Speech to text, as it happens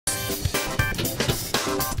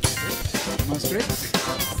Sounds great.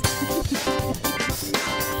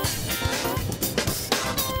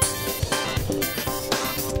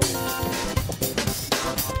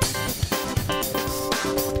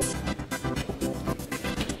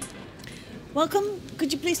 Welcome.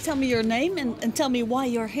 Could you please tell me your name and tell me why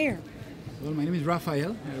you're here? Well, my name is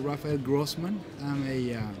Rafael Grossman.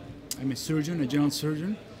 I'm a surgeon, a general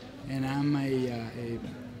surgeon, and I'm a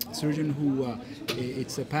surgeon who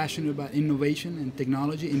it's passionate about innovation and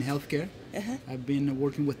technology in healthcare. I've been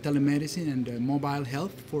working with telemedicine and mobile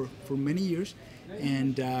health for many years,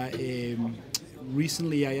 and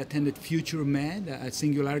recently I attended Future Med at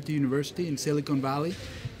Singularity University in Silicon Valley,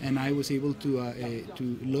 and I was able to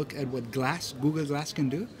look at what Google Glass can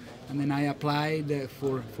do. And then I applied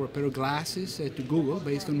for a pair of glasses to Google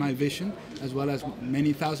based on my vision, as well as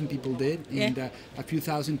many thousand people did. And a few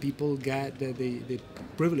thousand people got the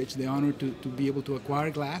privilege, the honor to be able to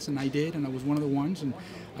acquire glass, and I did, and I was one of the ones. And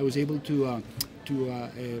I was able to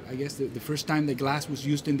I guess the first time the glass was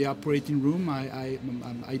used in the operating room, I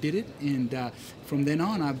did it. And from then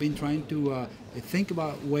on, I've been trying to think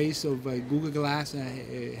about ways of Google Glass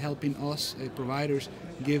helping us providers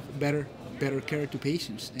give better care to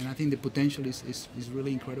patients, and I think the potential is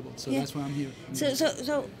really incredible. So that's why I'm here.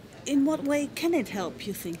 So in what way can it help,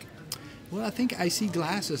 you think? Well, I think I see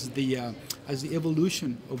glass as the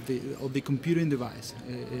evolution of the computing device.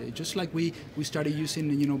 Just like we started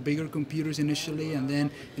using bigger computers initially, and then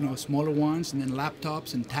smaller ones, and then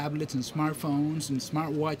laptops and tablets and smartphones and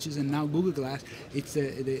smartwatches, and now Google Glass. It's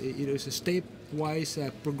a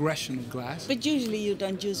stepwise progression of glass. But usually you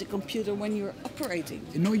don't use a computer when you're operating.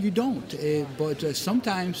 No, you don't. But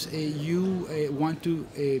sometimes you want to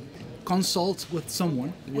consult with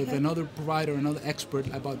someone, with another provider, another expert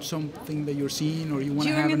about something that you're seeing, or you want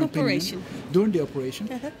to have an opinion during the operation,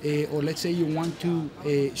 or let's say you want to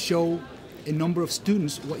show a number of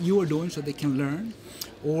students what you are doing so they can learn,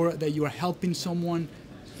 or that you are helping someone,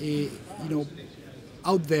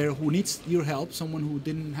 out there who needs your help, someone who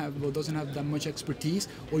doesn't have that much expertise,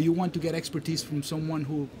 or you want to get expertise from someone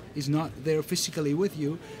who is not there physically with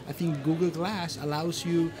you. I think Google Glass allows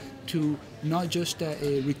you to not just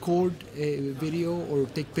record a video or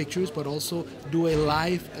take pictures, but also do a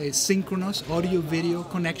live, synchronous audio-video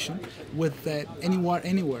connection with anyone,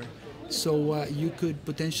 anywhere. So you could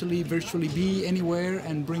potentially virtually be anywhere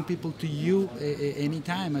and bring people to you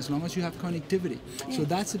anytime, as long as you have connectivity. So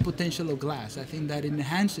that's the potential of glass. I think that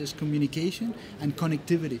enhances communication and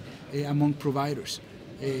connectivity among providers.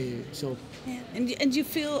 And you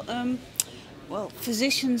feel, well,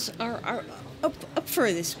 physicians are up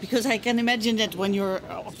for this, because I can imagine that when you're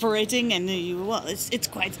operating and it's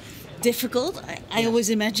quite difficult. I always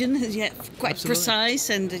imagine, quite Absolutely. Precise,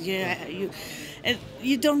 and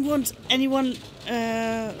you don't want anyone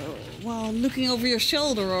looking over your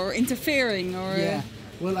shoulder or interfering or. Yeah.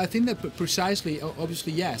 Well, I think that precisely,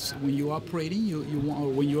 obviously, yes. When you're operating, you want, or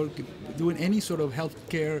when you're doing any sort of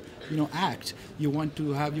healthcare, act, you want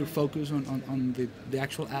to have your focus on the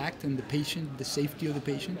actual act and the patient, the safety of the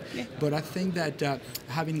patient. Yeah. But I think that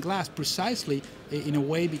having glass, precisely in a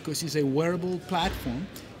way, because it's a wearable platform,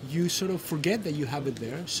 you sort of forget that you have it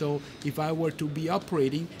there. So if I were to be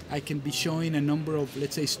operating, I can be showing a number of,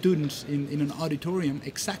 let's say, students in an auditorium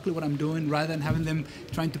exactly what I'm doing, rather than having them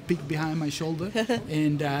trying to peek behind my shoulder.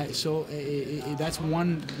 And so that's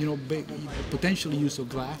one big potential use of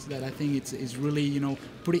glass that I think is really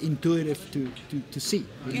pretty intuitive to see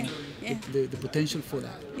the potential for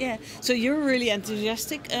that. Yeah. So you're really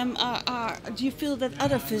enthusiastic. Do you feel that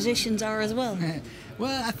other physicians are as well?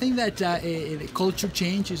 Well, I think that culture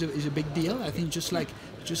change is a big deal. I think just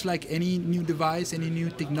like any new device, any new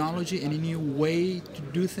technology, any new way to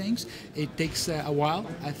do things, it takes a while.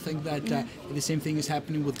 I think that the same thing is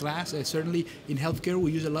happening with glass. Certainly in healthcare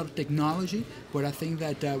we use a lot of technology, but I think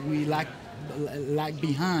that we lag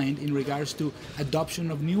behind in regards to adoption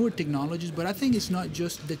of newer technologies. But I think it's not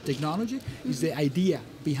just the technology, it's the idea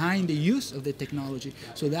behind the use of the technology.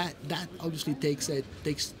 So that obviously takes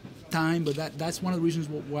time, but that's one of the reasons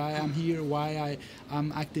why I'm here, why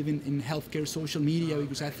I'm active in healthcare social media,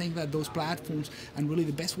 because I think that those platforms are really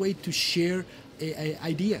the best way to share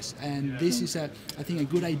ideas, and this is I think a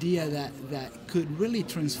good idea that could really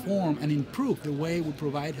transform and improve the way we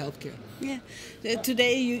provide healthcare. Yeah.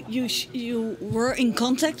 Today you were in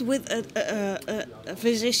contact with a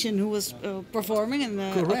physician who was performing an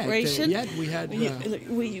operation. Yeah, we had.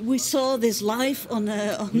 We saw this live on.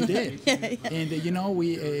 You did. And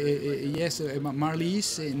we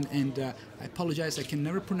Marlies and I apologize, I can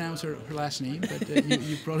never pronounce her last name, but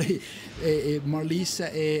you probably Marlies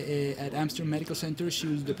at Amsterdam Medical Center. She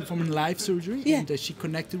was performing live surgery, and she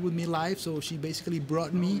connected with me live. So she basically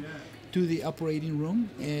brought me to the operating room,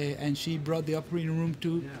 and she brought the operating room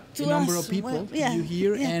to a number us. of people, Well, to yeah, you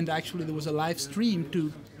here, yeah. and actually there was a live stream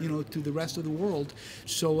to to the rest of the world.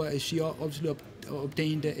 So she obviously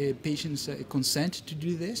obtained a patient's consent to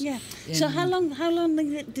do this. Yeah. And So how long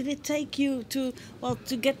did it take you to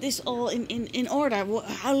get this all in order?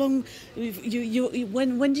 How long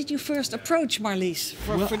when did you first approach Marlies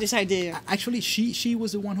for this idea? Actually, she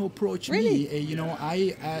was the one who approached Really? me.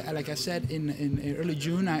 I like I said in early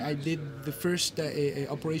June, I did the first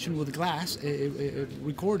operation with glass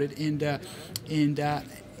recorded, and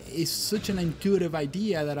it's such an intuitive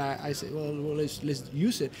idea that I said, well, let's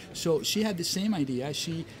use it. So she had the same idea.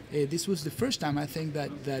 This was the first time I think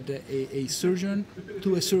that a surgeon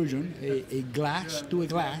to a surgeon, a glass to a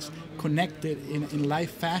glass, connected in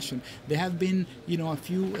live fashion. There have been a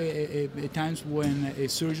few times when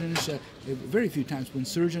surgeons, very few times when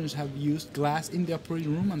surgeons have used glass in the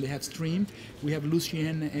operating room and they have streamed. We have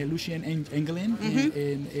Lucien Engelin,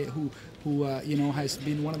 who has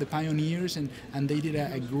been one of the pioneers, and they did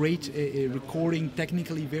a great recording,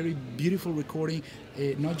 technically very beautiful recording,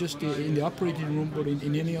 not just in the operating room but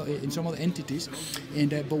in some other entities. And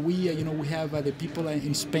but we have the people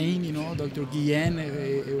in Spain, Dr. Guillen,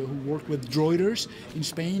 who worked with droiders in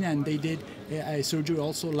Spain, and they did a surgery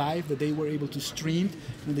also live that they were able to stream.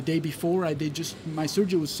 And the day before, I did my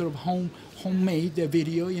surgery was sort of homemade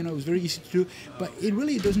video. It was very easy to do, but it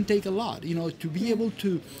really doesn't take a lot, to be able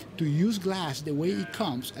to use glass the way it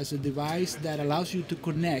comes as a device that allows you to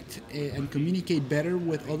connect and communicate better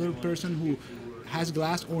with other person who has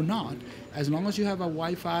glass or not. As long as you have a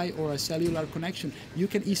Wi-Fi or a cellular connection, you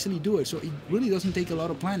can easily do it. So it really doesn't take a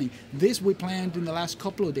lot of planning. This we planned in the last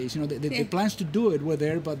couple of days. The plans to do it were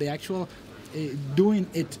there, but the actual doing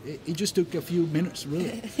it just took a few minutes,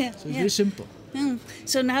 really. So it's very simple.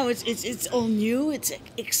 So now it's all new. It's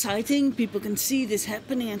exciting. People can see this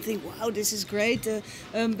happening and think, "Wow, this is great."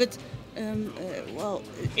 But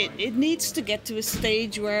it needs to get to a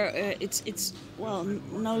stage where it's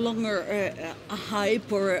no longer a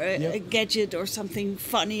hype or a gadget or something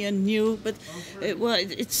funny and new, but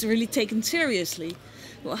it's really taken seriously.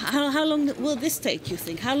 Well, how long will this take, you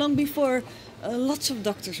think? How long before lots of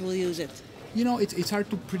doctors will use it? It's hard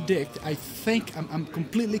to predict. I think I'm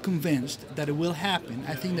completely convinced that it will happen.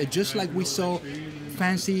 I think that just like we saw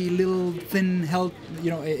fancy little thin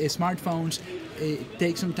smartphones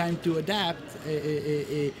take some time to adapt,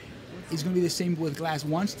 it's going to be the same with glass.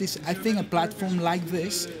 Once I think a platform like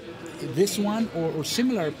this one or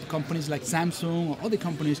similar companies like Samsung or other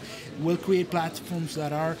companies will create platforms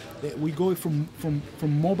that we go from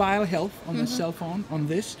mobile health on the cell phone on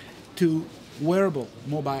this to wearable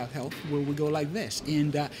mobile health, where we go like this,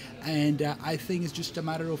 and I think it's just a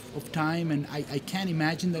matter of time, and I can't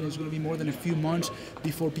imagine that it's going to be more than a few months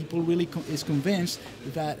before people really is convinced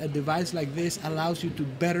that a device like this allows you to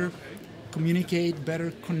better communicate,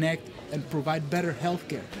 better connect, and provide better health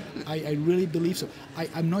care. I really believe so.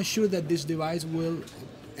 I'm not sure that this device will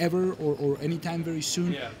ever or anytime very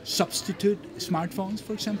soon substitute smartphones,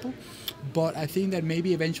 for example. But I think that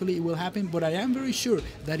maybe eventually it will happen. But I am very sure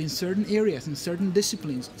that in certain areas, in certain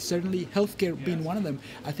disciplines, certainly healthcare being one of them,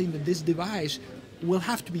 I think that this device will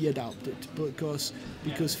have to be adopted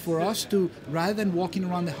because for us to, rather than walking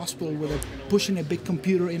around the hospital with pushing a big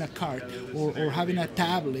computer in a cart or having a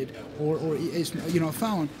tablet or a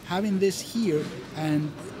phone, having this here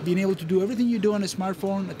and being able to do everything you do on a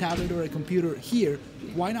smartphone, a tablet, or a computer here,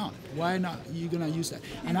 why not? Why not? You're gonna use that.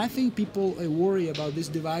 And I think people worry about this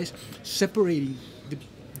device separating the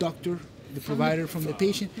doctor, the provider from the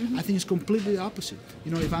patient. I think it's completely the opposite.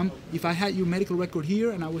 If I had your medical record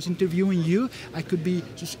here and I was interviewing you, I could be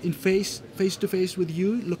just in face to face with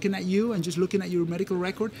you, looking at you and just looking at your medical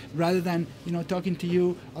record, rather than talking to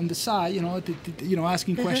you on the side,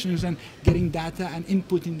 asking questions and getting data and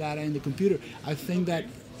inputting data in the computer. I think that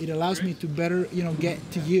it allows me to better, get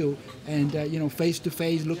to you and, face to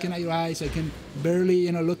face, looking at your eyes. I can barely,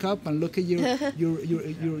 look up and look at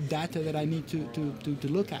your data that I need to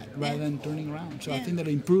look at rather than turning around. So I think that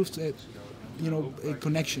it improves, a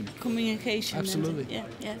connection. Communication. Absolutely.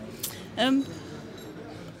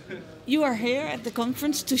 You are here at the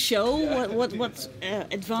conference to show what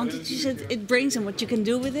advantages it brings and what you can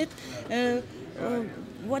do with it.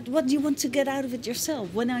 What do you want to get out of it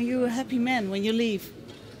yourself? When are you a happy man when you leave?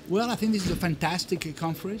 Well, I think this is a fantastic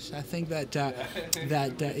conference. I think that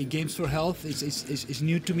Games for Health is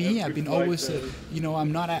new to me. I've been always,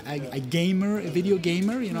 I'm not a gamer, a video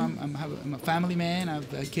gamer. I'm a family man. I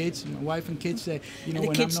have kids, my wife and kids. The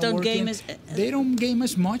when kids I'm not don't working, game as they don't game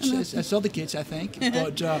as much as other kids, I think.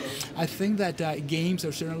 But I think that games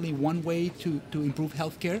are certainly one way to improve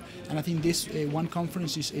healthcare, and I think this one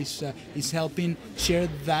conference is helping share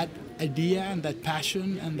that idea and that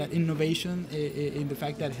passion and that innovation in the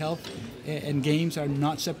fact that health and games are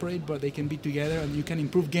not separate, but they can be together, and you can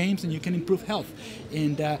improve games and you can improve health.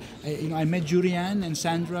 And I met Julianne and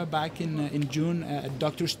Sandra back in June at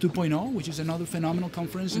Doctors 2.0, which is another phenomenal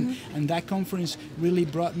conference, and that conference really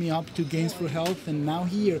brought me up to Games for Health. And now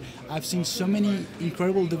here I've seen so many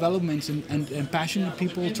incredible developments and passionate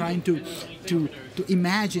people trying to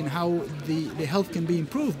imagine how the health can be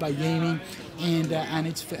improved by gaming. And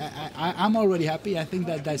it's I'm already happy. I think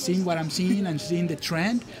that seeing what I'm seeing and seeing the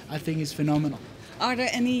trend, I think is phenomenal. Are there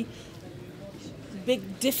any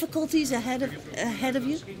big difficulties ahead of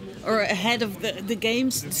you, or ahead of the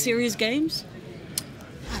games, the serious games?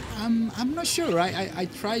 I'm not sure. I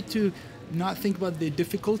try to not think about the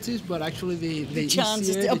difficulties, but actually the chances,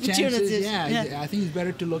 easier, the opportunities. Chances, yeah, I think it's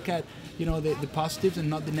better to look at the positives and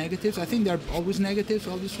not the negatives. I think there are always negatives,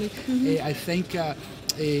 obviously. I think I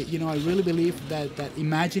really believe that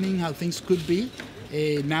imagining how things could be,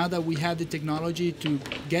 now that we have the technology to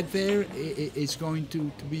get there, it's going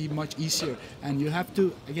to be much easier. And you have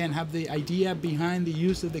to, again, have the idea behind the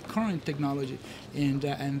use of the current technology. And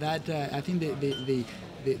that, I think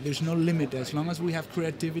there's no limit. As long as we have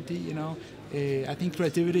creativity, I think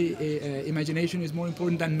creativity, imagination is more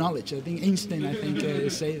important than knowledge. I think Einstein,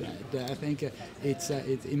 say that. I think it's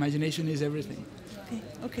imagination is everything.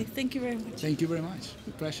 Okay. Thank you very much. Thank you very much.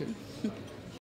 A pleasure.